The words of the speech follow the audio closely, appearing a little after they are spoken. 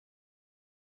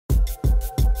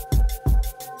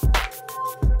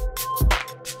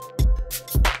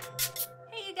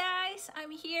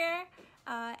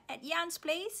at Jan's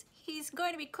place. He's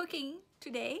going to be cooking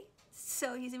today,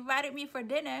 so he's invited me for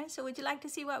dinner. So would you like to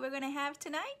see what we're going to have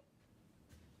tonight?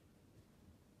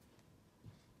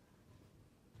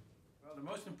 Well, the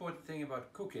most important thing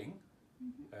about cooking,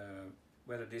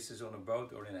 whether this is on a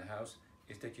boat or in a house,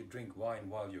 is that you drink wine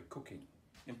while you're cooking.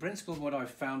 In principle, what I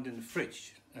found in the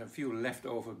fridge, a few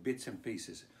leftover bits and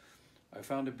pieces. I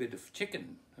found a bit of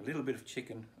chicken, a little bit of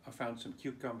chicken. I found some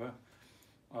cucumber.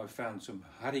 I found some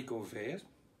Hardcover.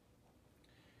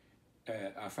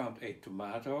 I found a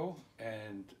tomato,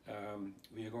 and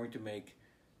we are going to make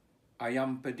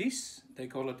ayam pedis, they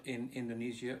call it in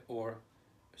Indonesia, or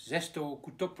zesto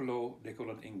kutopolo, they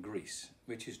call it in Greece,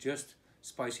 which is just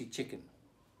spicy chicken.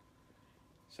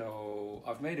 So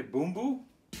I've made a bumbu,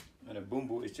 and a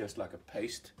bumbu is just like a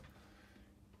paste.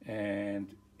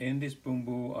 And in this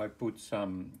bumbu I put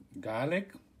some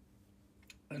garlic,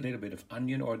 a little bit of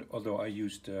onion, although I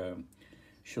used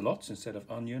shallots instead of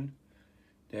onion.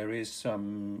 There is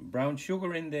some brown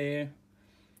sugar in there,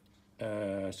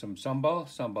 some sambal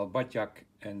bajak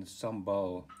and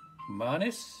sambal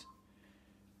manis.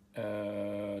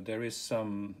 There is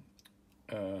some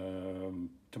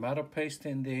tomato paste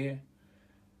in there,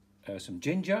 some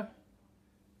ginger,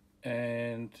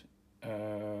 and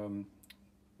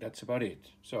that's about it.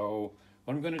 So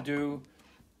what I'm going to do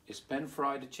is pan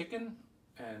fry the chicken,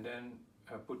 and then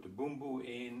put the bumbu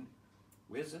in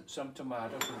with some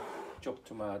tomato, some chopped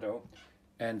tomato,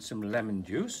 and some lemon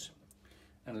juice,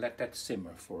 and let that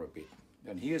simmer for a bit.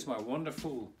 And here's my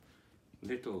wonderful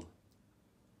little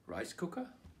rice cooker,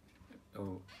 a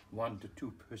 1 to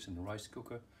 2 person rice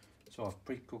cooker. So I've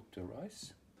pre-cooked the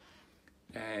rice,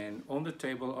 and on the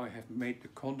table I have made the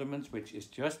condiments, which is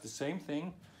just the same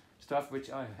thing, stuff which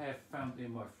I have found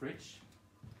in my fridge,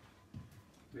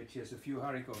 which is a few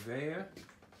Hardcover,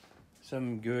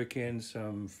 some gherkin,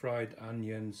 some fried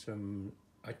onion, some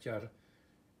achar,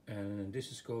 and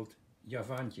this is called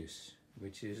javantjes,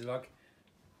 which is like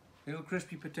little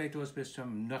crispy potatoes with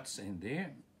some nuts in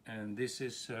there, and this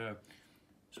is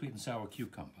sweet and sour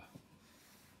cucumber.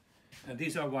 And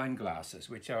these are wine glasses,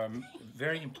 which are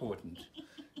very important.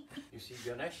 You see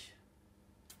Ganesh?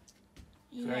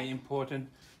 Yeah. Very important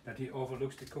that he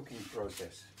overlooks the cooking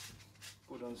process.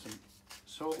 Put on some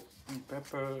salt and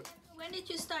pepper. When did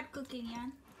you start cooking,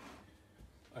 Jan?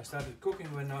 I started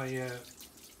cooking when I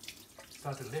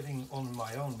started living on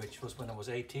my own, which was when I was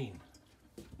 18.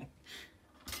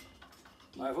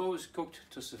 I've always cooked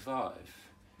to survive,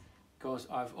 because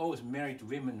I've always married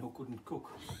women who couldn't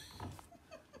cook.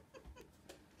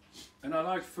 And I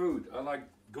like food. I like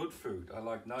good food. I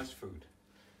like nice food.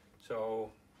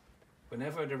 So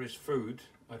whenever there is food,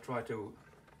 I try to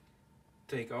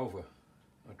take over.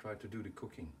 I try to do the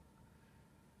cooking.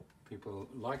 People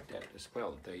like that as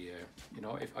well. They, you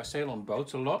know, if I sail on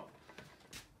boats a lot,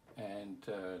 and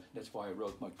that's why I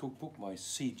wrote my cookbook, my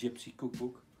Sea Gypsy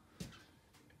cookbook.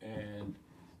 And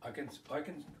I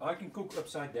can cook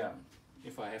upside down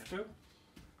if I have to,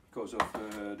 because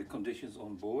of the conditions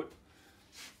on board.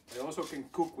 I also can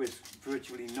cook with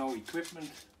virtually no equipment,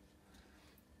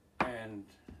 and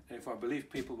if I believe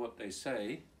people what they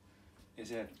say, is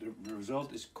that the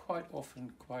result is quite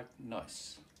often quite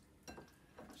nice.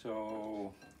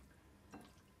 So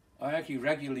I actually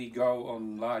regularly go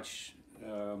on large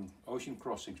ocean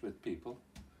crossings with people,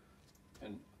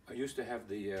 and I used to have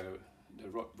the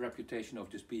reputation of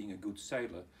just being a good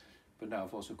sailor, but now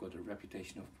I've also got a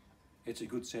reputation of it's a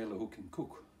good sailor who can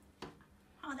cook.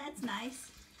 Oh, that's nice.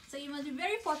 So you must be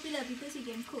very popular because you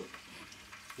can cook.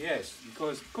 Yes,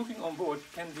 because cooking on board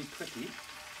can be tricky,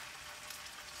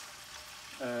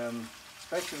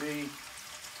 especially,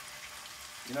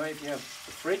 you know, if you have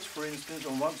a fridge, for instance,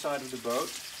 on one side of the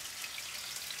boat,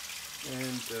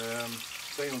 and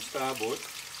say on starboard,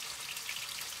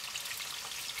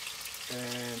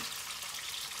 and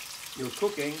you're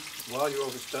cooking while you're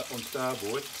on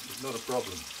starboard, it's not a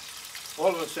problem.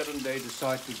 All of a sudden they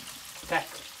decide to tack,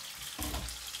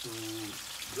 to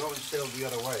go and sail the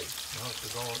other way, you know, to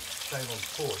go sail on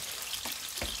port.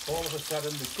 All of a sudden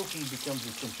the cooking becomes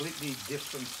a completely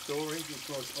different story,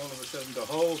 because all of a sudden the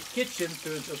whole kitchen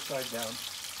turns upside down.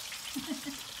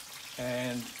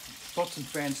 And pots and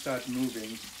pans start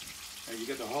moving, and you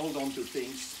get to hold on to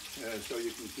things so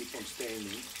you can keep on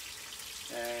standing.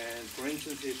 And for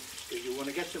instance, if you want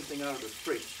to get something out of the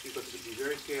fridge, you've got to be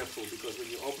very careful, because when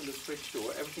you open the fridge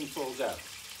door, everything falls out.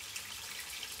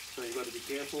 So you've got to be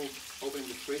careful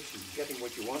opening the fridge and getting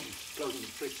what you want and closing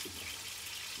the fridge again.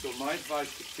 So my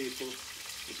advice to people,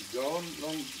 if you go on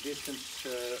long distance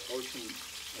ocean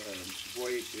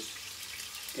voyages,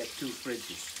 get 2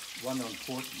 fridges. One on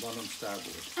port, one on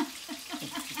starboard.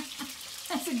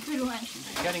 That's a a good one.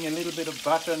 Getting a little bit of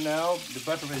butter now. The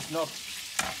butter is not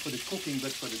for the cooking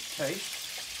but for the taste.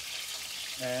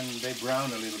 And they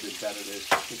brown a little bit better, the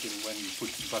chicken, when you put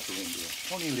some butter in there.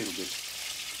 Only a little bit.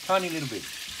 Tiny little bit.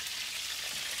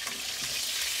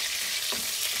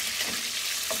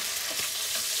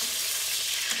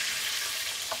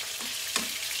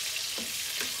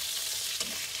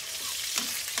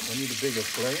 I need a bigger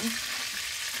flame.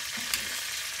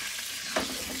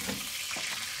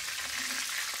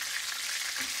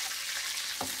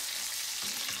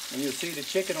 And you'll see the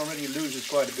chicken already loses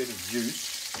quite a bit of juice.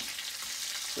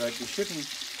 But you shouldn't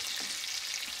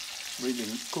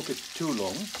really cook it too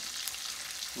long.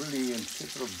 Really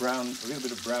sort of brown, a little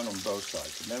bit of brown on both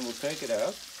sides. And then we'll take it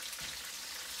out.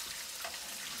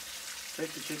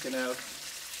 Take the chicken out.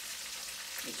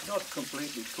 It's not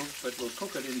completely cooked, but we'll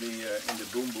cook it in the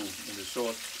bumbu, in the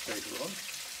sauce later on.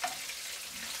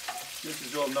 This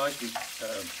is all nicely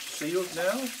sealed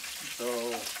now, so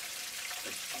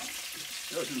it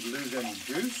doesn't lose any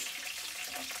juice.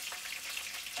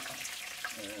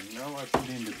 And now I put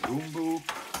in the bumbu.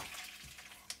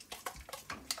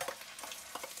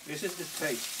 This is the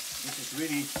taste. This is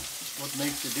really what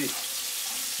makes the dish.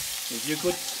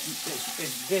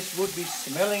 If this would be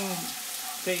smelling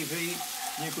TV,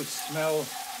 you could smell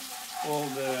all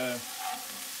the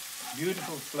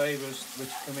beautiful flavors which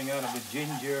are coming out of the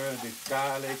ginger, the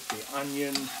garlic, the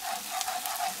onion,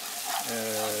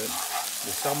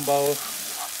 the sambal.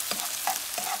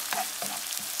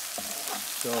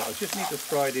 So I just need to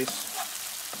fry this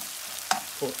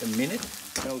for a minute.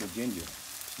 Smell the ginger.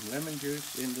 Some lemon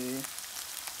juice in there.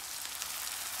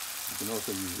 You can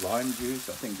also use lime juice.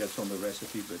 I think that's on the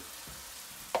recipe, but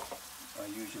I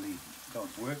usually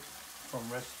don't work from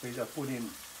recipes. I put in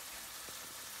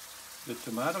the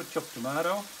tomato, chopped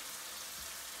tomato.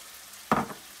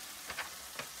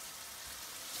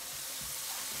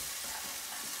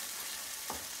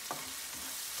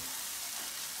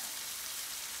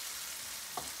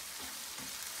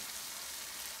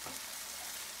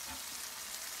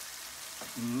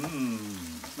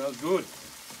 Smells good.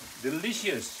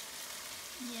 Delicious.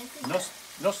 Yes, it does.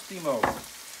 Nostimo.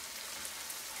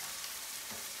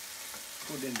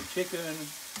 Put in the chicken.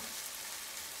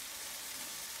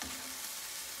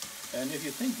 And if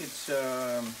you think it's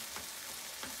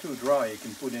too dry, you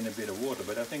can put in a bit of water,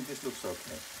 but I think this looks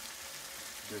okay.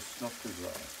 Just not too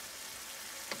dry.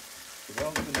 So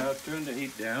we're going to now turn the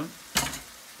heat down.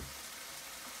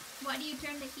 Why do you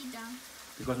turn the heat down?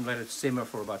 Because I'm going to let it simmer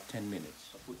for about 10 minutes.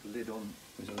 I'll put the lid on,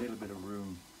 there's a little bit of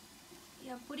room.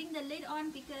 You're putting the lid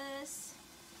on because...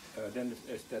 Then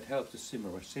that helps the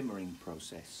simmering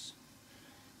process.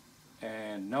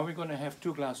 And now we're going to have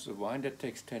 2 glasses of wine. That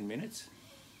takes 10 minutes.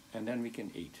 And then we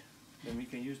can eat. Then we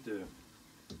can use the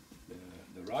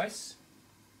rice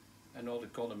and all the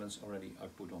condiments already I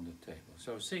put on the table.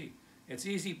 So see, it's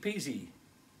easy peasy.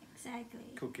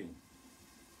 Exactly. Cooking.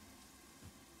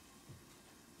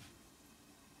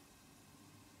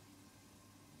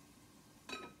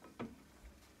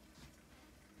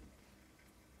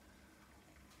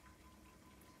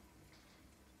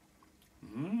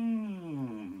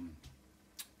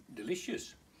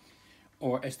 Delicious.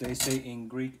 Or as they say in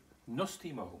Greek,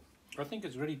 nostimo. I think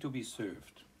it's ready to be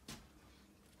served.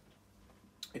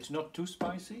 It's not too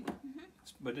spicy,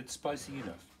 but it's spicy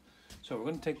enough. So we're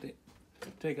going to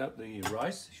take out the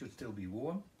rice. It should still be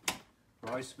warm.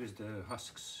 Rice with the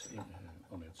husks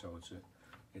on it. So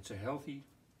it's a healthy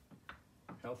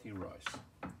rice.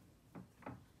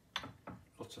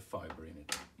 Lots of fiber in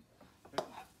it.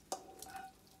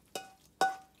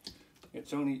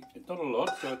 It's not a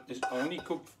lot, so it's only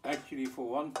cooked actually for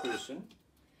 1 person,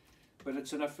 but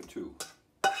it's enough for 2.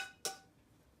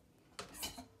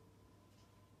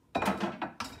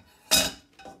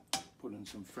 Put in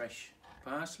some fresh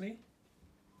parsley.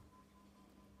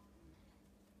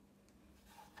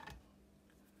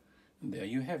 And there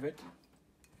you have it.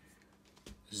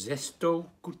 Zesto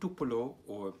kutupolo,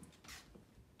 or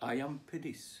ayam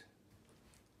pedis.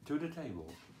 To the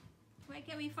table. Where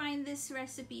can we find this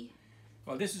recipe?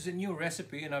 Well, this is a new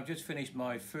recipe, and I've just finished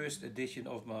my first edition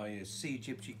of my Sea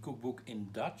Gypsy cookbook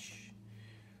in Dutch.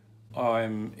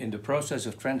 I'm in the process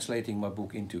of translating my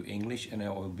book into English, and I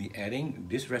will be adding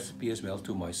this recipe as well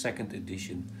to my second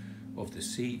edition of the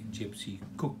Sea Gypsy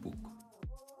cookbook.